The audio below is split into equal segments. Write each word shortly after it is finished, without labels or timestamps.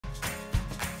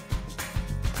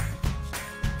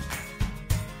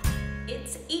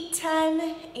It's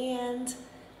 8:10 and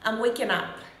I'm waking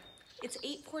up. It's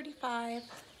 8:45,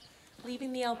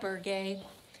 leaving the albergue,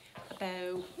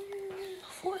 about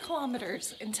 4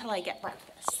 kilometers until I get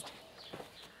breakfast.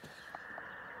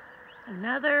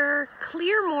 Another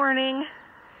clear morning,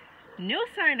 no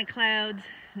sign of clouds,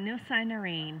 no sign of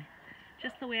rain,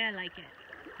 just the way I like it.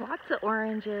 Lots of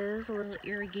oranges, a little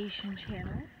irrigation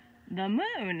channel. The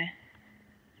moon.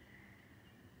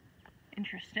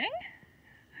 Interesting.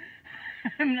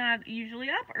 I'm not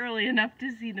usually up early enough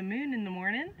to see the moon in the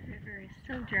morning. The river is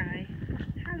so dry.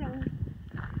 Hello.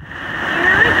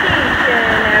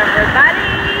 Irrigation,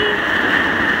 everybody!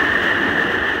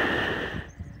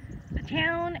 The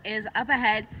town is up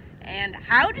ahead, and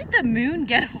how did the moon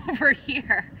get over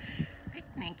here?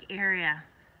 Picnic area.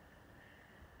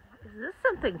 Is this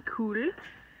something cool?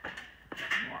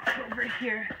 Walk over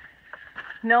here.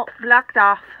 Nope, blocked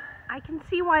off. I can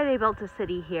see why they built a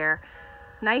city here.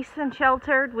 Nice and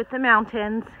sheltered with the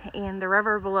mountains and the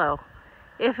river below,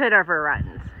 if it ever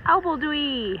runs.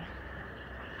 Albaldwy!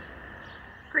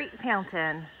 Great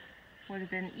fountain. Would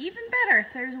have been even better if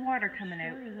there's water coming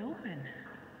out. It is open.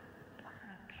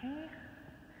 Okay.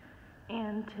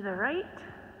 And to the right,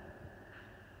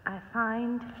 I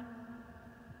find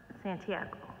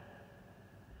Santiago.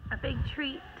 A big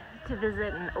treat to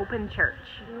visit an open church.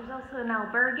 There's also an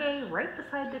albergue right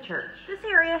beside the church. This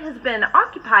area has been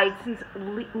occupied since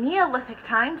Neolithic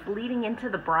times leading into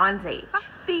the Bronze Age.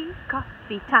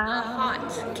 Coffee time.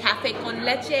 Hot cafe con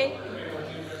leche.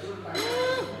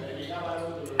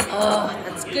 Oh,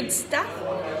 that's good stuff.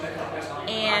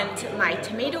 And my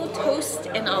tomato toast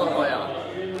and olive oil.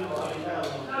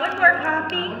 One more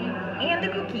coffee and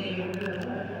a cookie.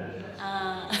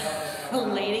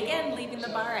 Late again, leaving the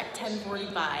bar at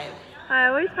 10:45. I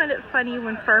always find it funny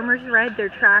when farmers ride their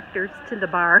tractors to the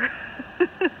bar.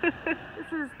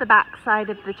 This is the back side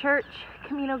of the church.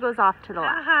 Camino goes off to the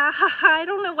left. I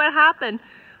don't know what happened,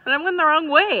 but I went the wrong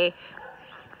way.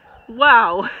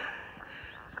 Wow.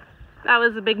 That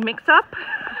was a big mix-up.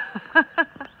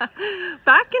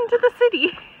 Back into the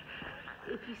city.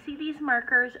 If you see these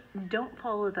markers, don't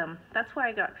follow them. That's why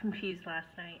I got confused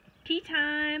last night. Tea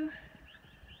time.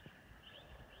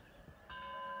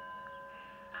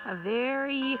 A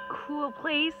very cool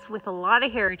place with a lot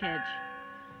of heritage.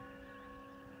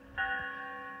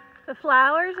 The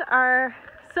flowers are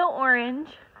so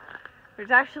orange. There's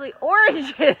actually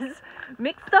oranges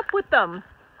mixed up with them.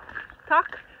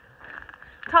 Talk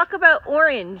about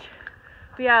orange.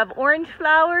 We have orange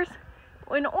flowers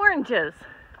and oranges.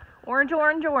 Orange,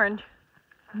 orange, orange.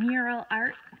 Mural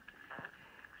art.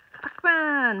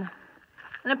 Pac-Man.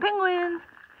 And a penguin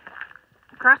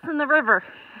crossing the river.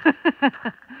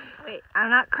 Wait, I'm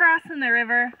not crossing the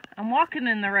river. I'm walking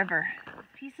in the river. This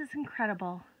piece is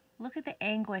incredible. Look at the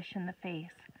anguish in the face.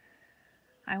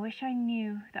 I wish I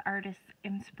knew the artist's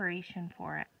inspiration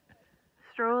for it.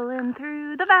 Strolling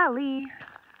through the valley.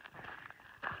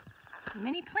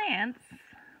 Many plants,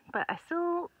 but I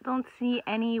still don't see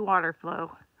any water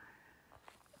flow.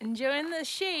 Enjoying the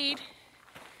shade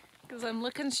because I'm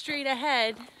looking straight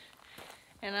ahead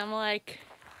and I'm like,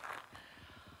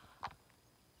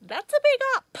 that's a big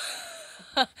up.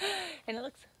 And it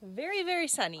looks very, very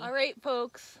sunny. All right,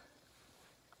 folks.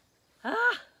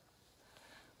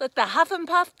 Let the huff and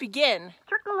puff begin.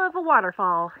 Trickle of a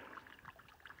waterfall.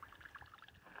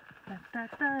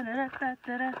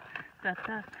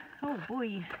 Oh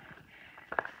boy.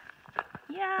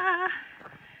 Yeah.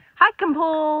 Hiking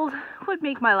poles would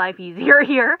make my life easier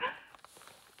here.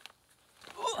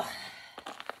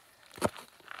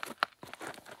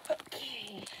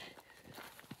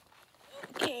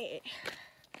 Okay.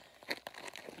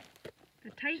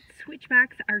 The tight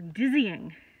switchbacks are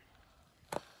dizzying.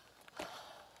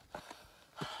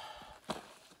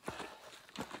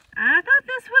 I thought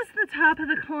this was the top of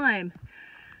the climb.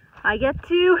 I get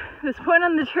to this point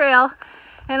on the trail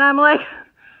and I'm like,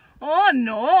 oh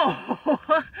no,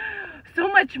 so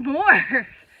much more.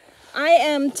 I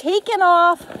am taking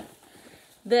off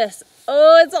this.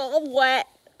 Oh, it's all wet.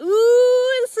 Ooh,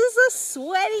 this is a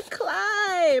sweaty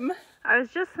climb. I was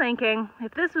just thinking,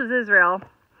 if this was Israel,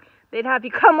 they'd have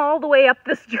you come all the way up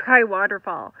this dry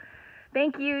waterfall.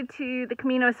 Thank you to the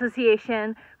Camino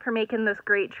Association for making this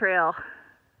great trail.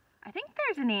 I think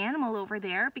there's an animal over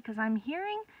there because I'm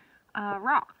hearing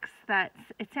rocks.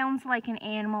 It sounds like an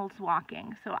animal's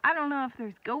walking. So I don't know if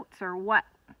there's goats or what.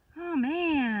 Oh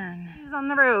man, he's on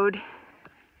the road.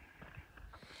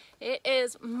 It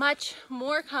is much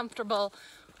more comfortable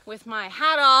with my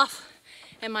hat off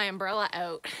and my umbrella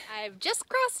out. I've just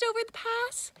crossed over the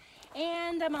pass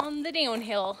and I'm on the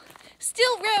downhill.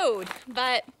 Still road,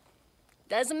 but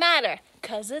doesn't matter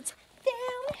because it's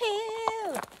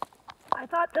Downhill. I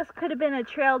thought this could have been a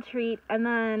trail treat, and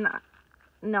then,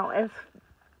 no, it's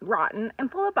rotten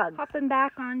and full of bugs. Hopping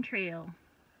back on trail.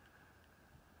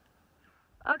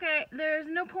 Okay, there's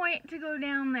no point to go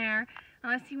down there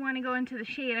unless you want to go into the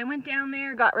shade. I went down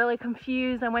there, got really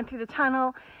confused. I went through the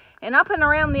tunnel and up and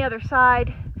around the other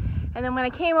side. And then when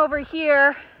I came over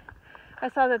here, I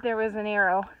saw that there was an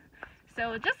arrow.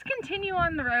 So just continue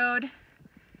on the road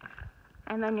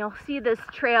and then you'll see this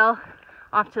trail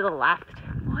off to the left.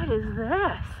 What is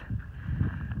this?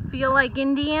 Feel like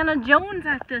Indiana Jones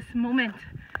at this moment.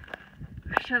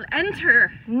 We shall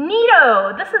enter.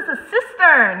 Neato! This is a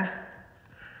cistern.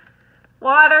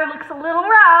 Water looks a little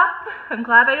rough. I'm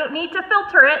glad I don't need to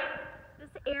filter it. This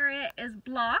area is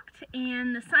blocked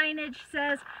and the signage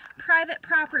says private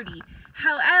property.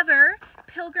 However,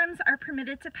 pilgrims are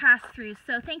permitted to pass through.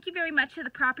 So thank you very much to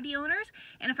the property owners.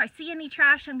 And if I see any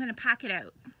trash, I'm going to pack it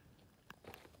out.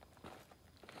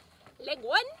 Leg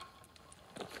 1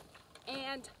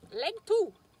 and leg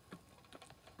 2.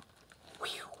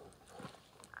 Whew.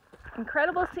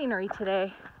 Incredible scenery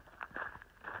today.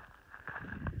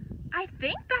 I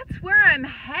think that's where I'm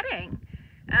heading.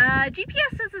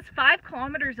 GPS says it's 5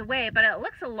 kilometers away, but it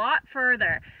looks a lot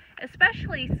further,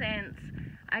 especially since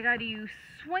I got to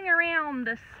swing around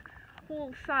this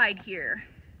whole side here.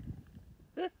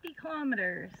 50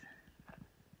 kilometers.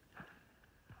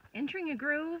 Entering a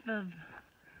grove of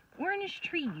orange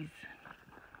trees.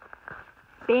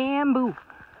 Bamboo.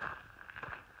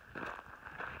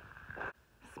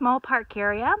 Small park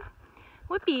area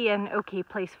would be an okay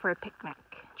place for a picnic.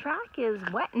 Track is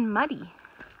wet and muddy.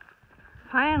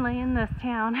 Finally in this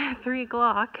town at 3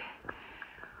 o'clock.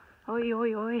 Oi,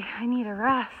 oi, oi, I need a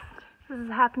rest. This is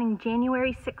happening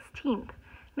January 16th.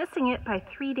 Missing it by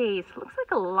 3 days. Looks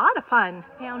like a lot of fun.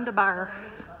 Found a bar.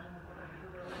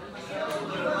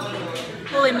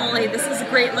 Holy moly, this is a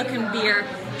great looking beer.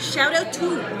 Shout out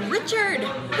to Richard!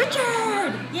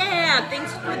 Richard! Yeah,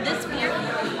 thanks for this beer.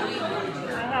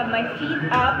 I have my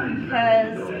feet up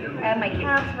because I have my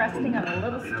calves resting on a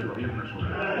little stool.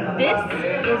 This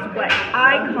is what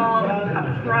I call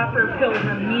a proper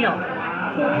pilgrim meal.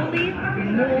 Holy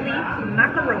moly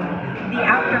macaroni, the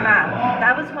aftermath.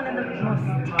 That was one of the most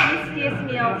tastiest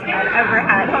meals I've ever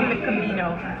had on the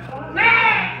Camino.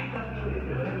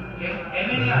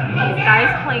 These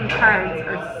guys playing cards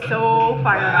are so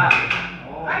fired up.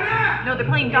 No, they're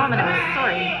playing dominoes,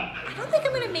 sorry. I don't think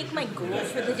I'm going to make my goal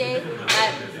for the day,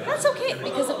 but that's okay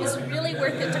because it was really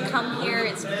worth it to come here.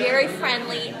 It's very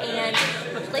friendly and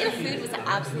the plate of food was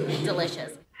absolutely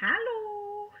delicious.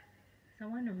 Hello!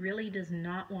 Someone really does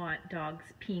not want dogs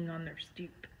peeing on their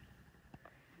stoop.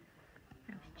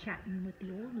 I was chatting with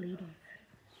the old ladies.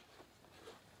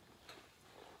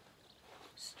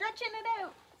 Stretching it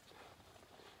out.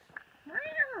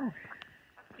 Wow.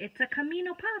 It's a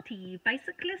Camino party,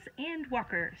 bicyclists and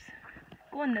walkers.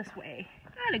 Going this way.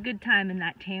 I had a good time in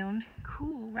that town.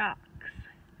 Cool rocks.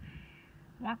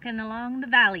 Walking along the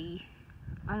valley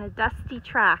on a dusty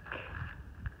track.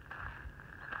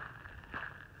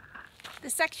 The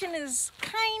section is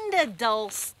kinda dull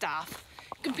stuff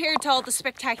compared to all the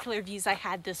spectacular views I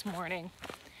had this morning.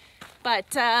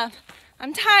 But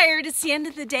I'm tired, it's the end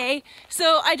of the day,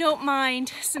 so I don't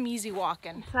mind some easy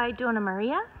walking. Inside Dona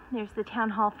Maria, there's the town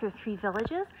hall for 3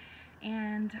 villages.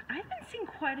 And I've been seeing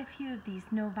quite a few of these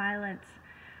no violence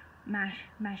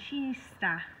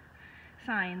machista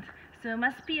signs. So it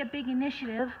must be a big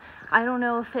initiative. I don't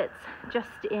know if it's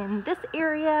just in this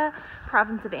area,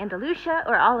 province of Andalusia,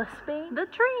 or all of Spain. The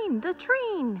train!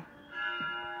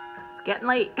 It's getting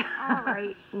late. All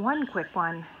right, one quick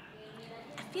one.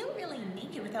 I feel really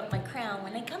naked without my crown.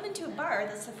 When I come into a bar,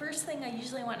 that's the first thing I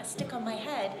usually want to stick on my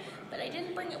head, but I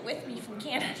didn't bring it with me from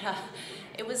Canada.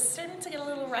 It was starting to get a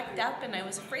little wrecked up and I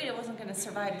was afraid it wasn't going to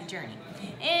survive the journey.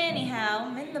 Anyhow,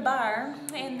 I'm in the bar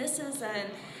and this is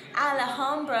an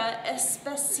Alhambra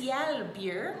Especial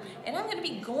beer, and I'm going to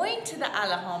be going to the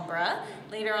Alhambra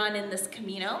later on in this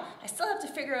Camino. I still have to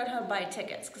figure out how to buy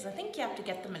tickets because I think you have to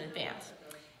get them in advance.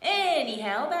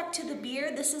 Anyhow, back to the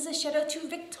beer. This is a shout out to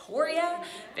Victoria.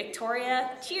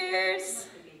 Victoria, cheers!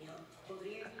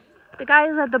 The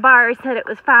guys at the bar said it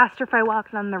was faster if I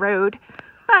walked on the road,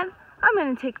 but I'm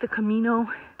going to take the Camino.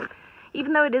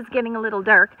 Even though it is getting a little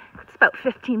dark, it's about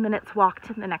 15 minutes walk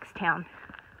to the next town.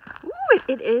 Ooh,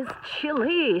 it is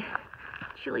chilly.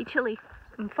 Chilly.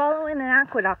 I'm following an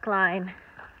aqueduct line.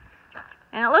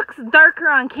 And it looks darker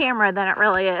on camera than it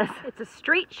really is. It's a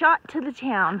straight shot to the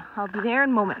town. I'll be there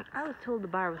in a moment. I was told the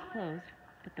bar was closed,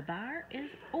 but the bar is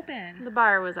open. The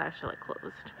bar was actually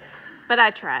closed, but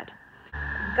I tried.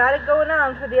 Got it going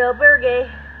on for the albergue.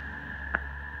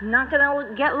 Not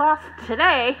gonna get lost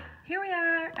today. Here we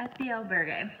are at the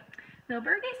albergue. The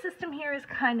albergue system here is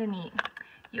kind of neat.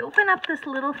 You open up this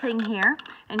little thing here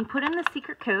and you put in the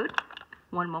secret code.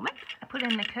 One moment. I put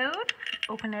in the code,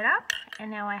 open it up, and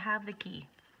now I have the key.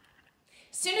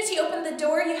 As soon as you open the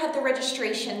door, you have the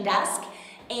registration desk,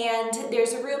 and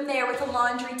there's a room there with a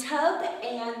laundry tub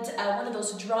and one of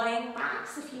those drying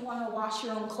racks if you want to wash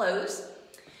your own clothes.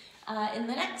 In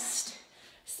the next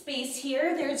space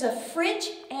here, there's a fridge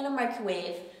and a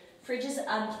microwave. Fridge is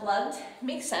unplugged.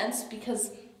 Makes sense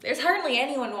because there's hardly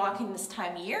anyone walking this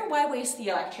time of year. Why waste the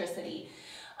electricity?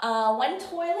 One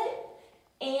toilet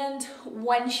and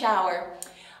one shower.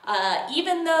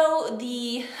 Even though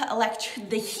the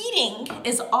heating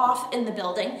is off in the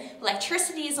building,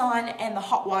 electricity is on and the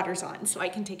hot water's on, so I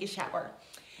can take a shower.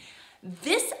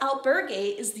 This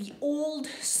albergue is the old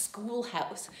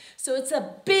schoolhouse. So it's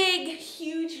a big,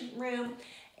 huge room,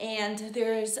 and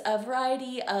there's a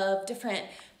variety of different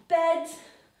beds.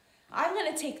 I'm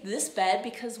gonna take this bed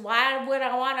because why would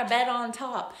I want a bed on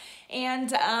top?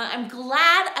 And I'm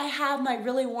glad I have my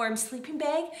really warm sleeping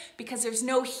bag because there's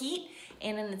no heat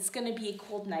and it's gonna be a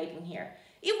cold night in here.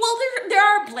 Well, there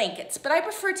are blankets, but I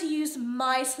prefer to use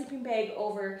my sleeping bag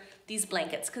over these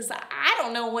blankets because I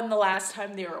don't know when the last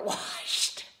time they were washed.